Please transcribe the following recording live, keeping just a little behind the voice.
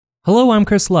Hello, I'm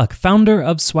Chris Luck, founder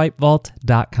of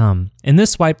SwipeVault.com. In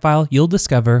this swipe file, you'll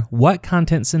discover what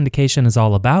content syndication is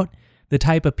all about, the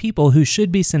type of people who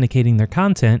should be syndicating their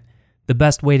content, the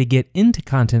best way to get into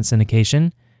content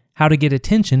syndication, how to get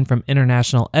attention from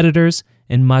international editors,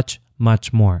 and much,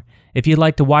 much more. If you'd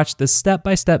like to watch the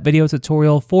step-by-step video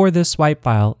tutorial for this swipe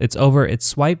file, it's over at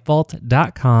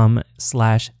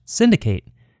SwipeVault.com/syndicate.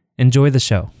 Enjoy the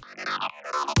show.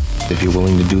 If you're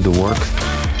willing to do the work,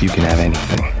 you can have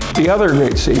anything. The other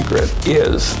great secret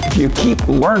is if you keep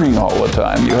learning all the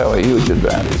time, you have a huge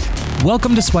advantage.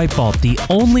 Welcome to Swipe Vault, the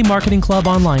only marketing club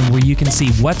online where you can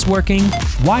see what's working,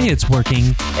 why it's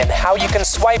working, and how you can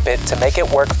swipe it to make it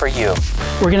work for you.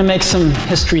 We're going to make some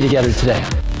history together today.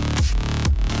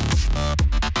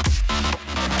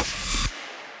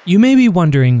 You may be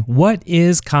wondering, what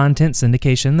is content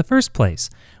syndication in the first place?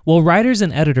 Well, writers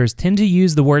and editors tend to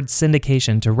use the word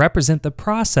syndication to represent the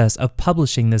process of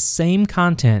publishing the same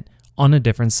content on a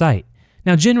different site.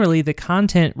 Now, generally, the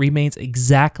content remains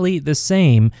exactly the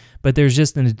same, but there's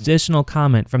just an additional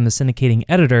comment from the syndicating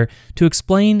editor to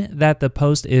explain that the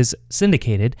post is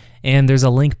syndicated, and there's a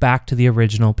link back to the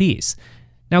original piece.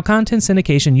 Now, content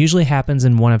syndication usually happens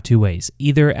in one of two ways,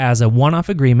 either as a one-off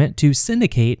agreement to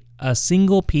syndicate a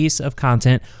single piece of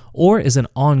content, or as an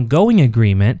ongoing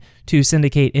agreement to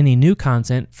syndicate any new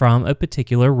content from a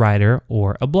particular writer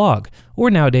or a blog, or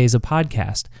nowadays a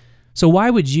podcast. So why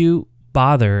would you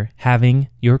bother having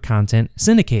your content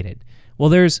syndicated? Well,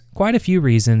 there's quite a few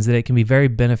reasons that it can be very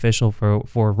beneficial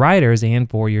for writers and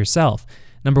for yourself.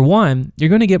 Number one, you're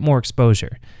going to get more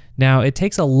exposure. Now, it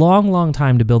takes a long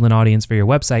time to build an audience for your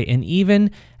website, and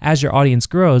even as your audience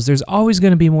grows, there's always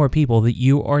going to be more people that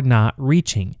you are not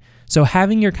reaching. So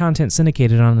having your content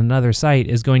syndicated on another site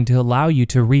is going to allow you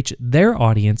to reach their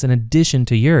audience in addition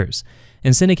to yours.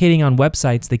 And syndicating on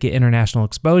websites that get international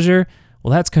exposure,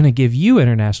 well, that's going to give you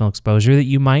international exposure that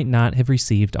you might not have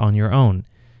received on your own.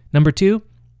 Number two,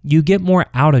 you get more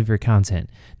out of your content.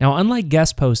 Now, unlike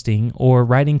guest posting or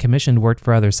writing commissioned work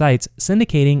for other sites,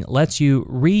 syndicating lets you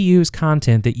reuse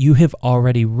content that you have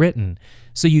already written.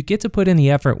 So you get to put in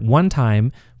the effort one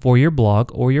time for your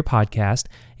blog or your podcast,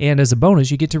 and as a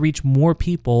bonus, you get to reach more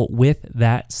people with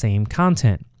that same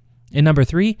content. And number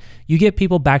three, you get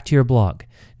people back to your blog.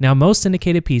 Now, most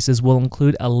syndicated pieces will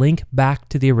include a link back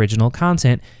to the original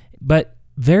content, but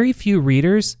very few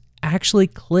readers actually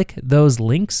click those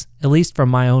links, at least from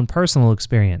my own personal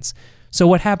experience. So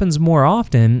what happens more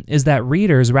often is that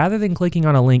readers, rather than clicking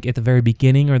on a link at the very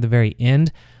beginning or the very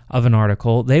end of an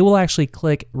article, they will actually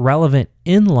click relevant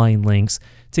inline links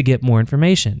to get more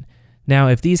information. Now,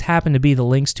 if these happen to be the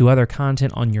links to other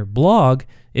content on your blog,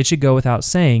 it should go without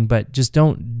saying, but just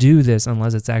don't do this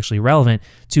unless it's actually relevant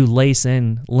to lace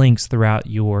in links throughout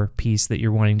your piece that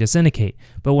you're wanting to syndicate.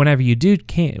 But whenever you do,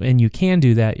 and you can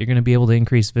do that, you're going to be able to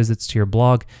increase visits to your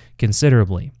blog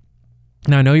considerably.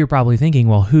 Now, I know you're probably thinking,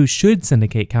 well, who should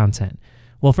syndicate content?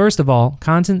 Well, first of all,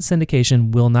 content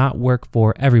syndication will not work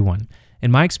for everyone.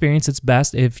 In my experience, it's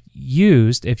best if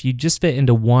you just fit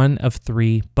into one of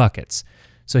three buckets.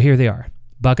 So here they are.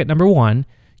 Bucket number one,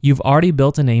 you've already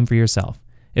built a name for yourself.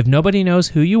 If nobody knows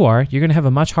who you are, you're going to have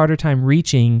a much harder time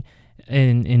reaching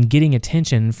and getting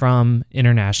attention from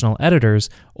international editors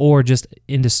or just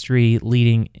industry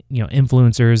leading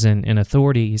influencers and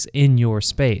authorities in your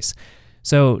space.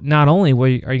 So not only are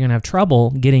you going to have trouble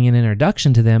getting an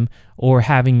introduction to them or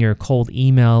having your cold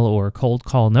email or cold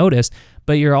call noticed,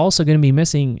 but you're also going to be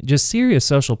missing just serious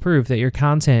social proof that your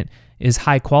content is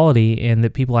high quality and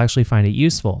that people actually find it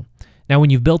useful. Now, when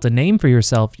you've built a name for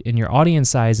yourself and your audience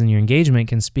size and your engagement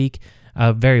can speak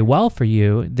very well for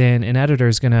you, then an editor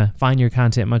is going to find your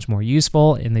content much more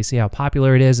useful, and they see how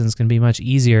popular it is, and it's going to be much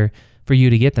easier for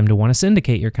you to get them to want to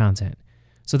syndicate your content.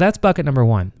 So that's bucket number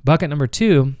one. Bucket number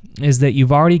two is that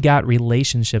you've already got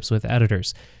relationships with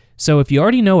editors. So if you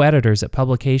already know editors at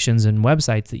publications and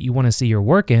websites that you want to see your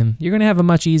work in, you're going to have a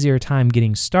much easier time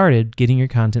getting started, getting your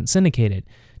content syndicated.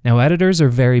 Now, editors are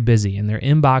very busy and their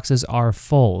inboxes are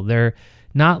full. They're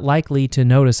not likely to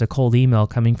notice a cold email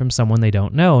coming from someone they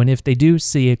don't know. And if they do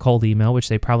see a cold email, which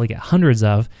they probably get hundreds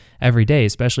of every day,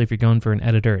 especially if you're going for an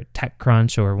editor at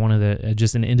TechCrunch or one of the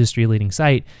just an industry-leading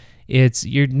site,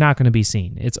 you're not going to be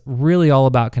seen. It's really all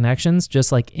about connections.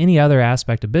 Just like any other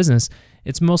aspect of business,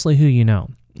 it's mostly who you know.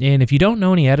 And if you don't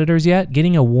know any editors yet,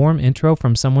 getting a warm intro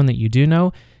from someone that you do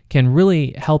know can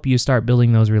really help you start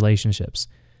building those relationships.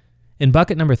 And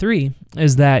bucket number three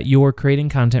is that you're creating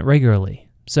content regularly.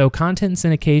 So content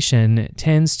syndication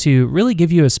tends to really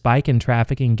give you a spike in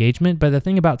traffic engagement, but the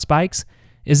thing about spikes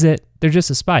is that they're just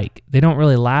a spike. They don't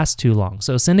really last too long.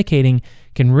 So syndicating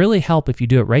can really help if you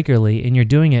do it regularly and you're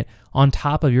doing it on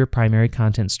top of your primary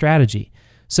content strategy.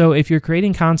 So if you're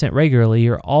creating content regularly,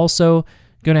 you're also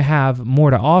going to have more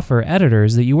to offer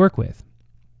editors that you work with.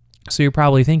 So you're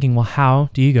probably thinking, well, how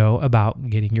do you go about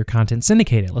getting your content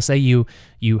syndicated? Let's say you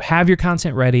have your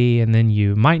content ready, and then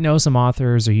you might know some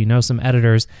authors or you know some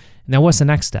editors. Now, what's the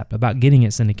next step about getting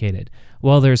it syndicated?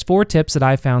 Well, there's 4 tips that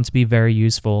I found to be very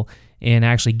useful in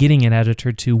actually getting an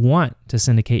editor to want to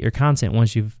syndicate your content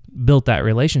once you've built that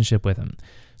relationship with them.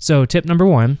 So tip number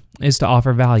 1 is to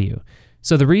offer value.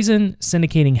 So the reason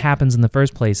syndicating happens in the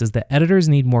first place is that editors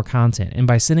need more content, and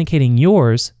by syndicating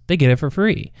yours, they get it for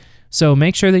free. So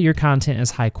make sure that your content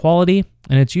is high quality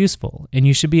and it's useful, and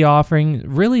you should be offering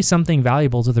really something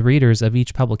valuable to the readers of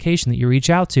each publication that you reach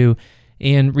out to.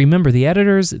 And remember, the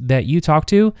editors that you talk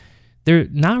to, they're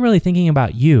not really thinking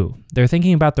about you. They're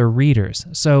thinking about their readers.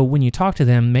 So when you talk to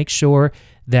them, make sure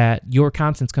that your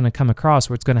content's going to come across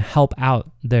where it's going to help out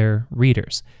their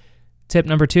readers. Tip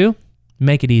number 2,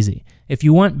 make it easy. If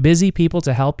you want busy people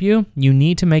to help you, you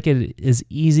need to make it as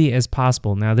easy as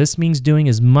possible. Now, this means doing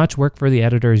as much work for the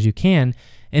editor as you can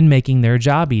and making their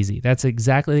job easy. That's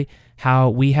exactly how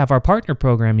we have our partner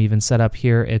program even set up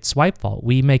here at SwipeVault.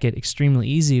 We make it extremely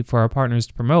easy for our partners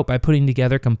to promote by putting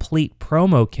together complete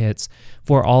promo kits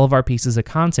for all of our pieces of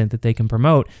content that they can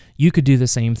promote. You could do the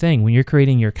same thing. When you're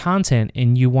creating your content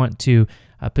and you want to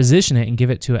position it and give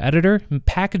it to an editor,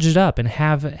 package it up and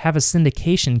have a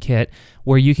syndication kit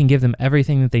where you can give them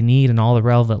everything that they need and all the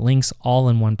relevant links all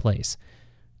in one place.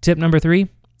 Tip number 3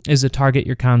 is to target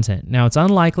your content. Now, it's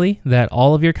unlikely that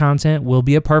all of your content will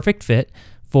be a perfect fit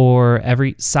for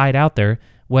every site out there,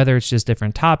 whether it's just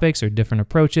different topics or different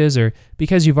approaches, or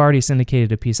because you've already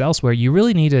syndicated a piece elsewhere. You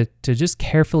really need to just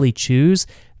carefully choose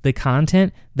the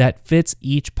content that fits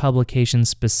each publication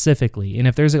specifically. And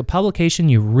if there's a publication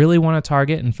you really want to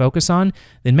target and focus on,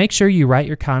 then make sure you write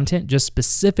your content just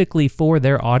specifically for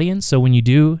their audience. So when you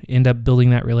do end up building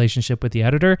that relationship with the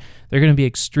editor, they're going to be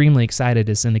extremely excited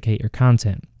to syndicate your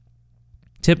content.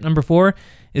 Tip number 4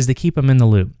 is to keep them in the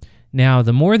loop. Now,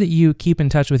 the more that you keep in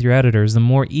touch with your editors, the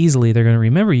more easily they're going to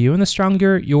remember you and the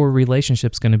stronger your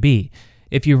relationship's going to be.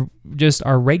 If you just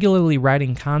are regularly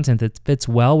writing content that fits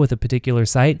well with a particular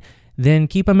site, then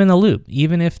keep them in the loop.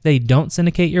 Even if they don't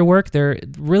syndicate your work, they're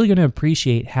really going to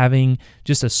appreciate having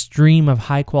just a stream of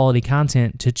high quality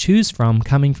content to choose from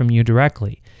coming from you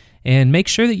directly. And make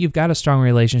sure that you've got a strong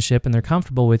relationship and they're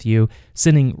comfortable with you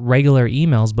sending regular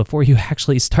emails before you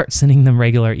actually start sending them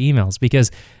regular emails,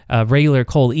 because regular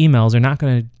cold emails are not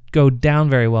going to go down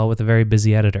very well with a very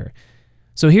busy editor.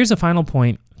 So here's a final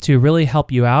point to really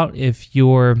help you out if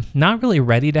you're not really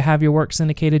ready to have your work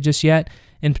syndicated just yet.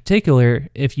 In particular,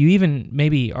 if you even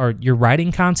maybe you're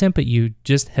writing content, but you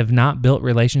just have not built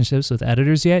relationships with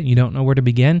editors yet, you don't know where to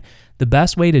begin, the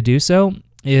best way to do so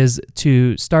is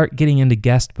to start getting into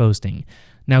guest posting.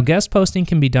 Now, guest posting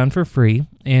can be done for free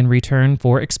in return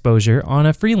for exposure on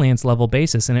a freelance level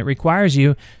basis, and it requires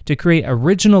you to create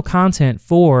original content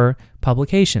for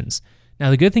publications. Now,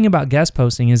 the good thing about guest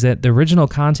posting is that the original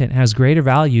content has greater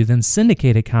value than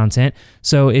syndicated content.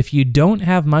 So if you don't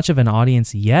have much of an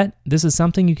audience yet, this is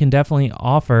something you can definitely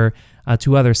offer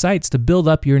to other sites to build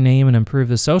up your name and improve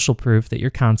the social proof that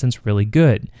your content's really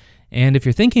good. And if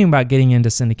you're thinking about getting into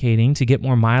syndicating to get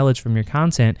more mileage from your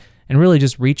content and really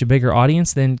just reach a bigger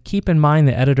audience, then keep in mind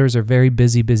that editors are very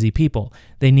busy people.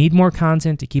 They need more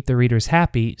content to keep their readers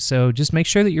happy, so just make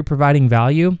sure that you're providing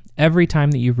value every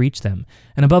time that you reach them.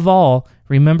 And above all,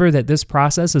 remember that this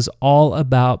process is all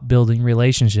about building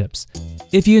relationships.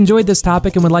 If you enjoyed this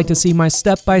topic and would like to see my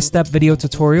step-by-step video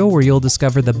tutorial where you'll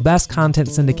discover the best content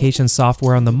syndication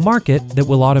software on the market that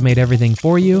will automate everything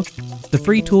for you, the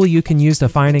free tool you can use to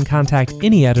find and contact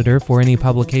any editor for any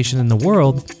publication in the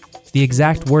world, the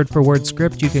exact word-for-word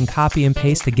script you can copy and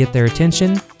paste to get their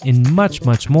attention, and much,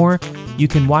 much more, you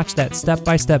can watch that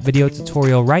step-by-step video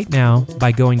tutorial right now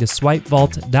by going to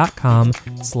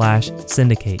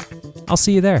swipevault.com/syndicate. I'll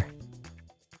see you there.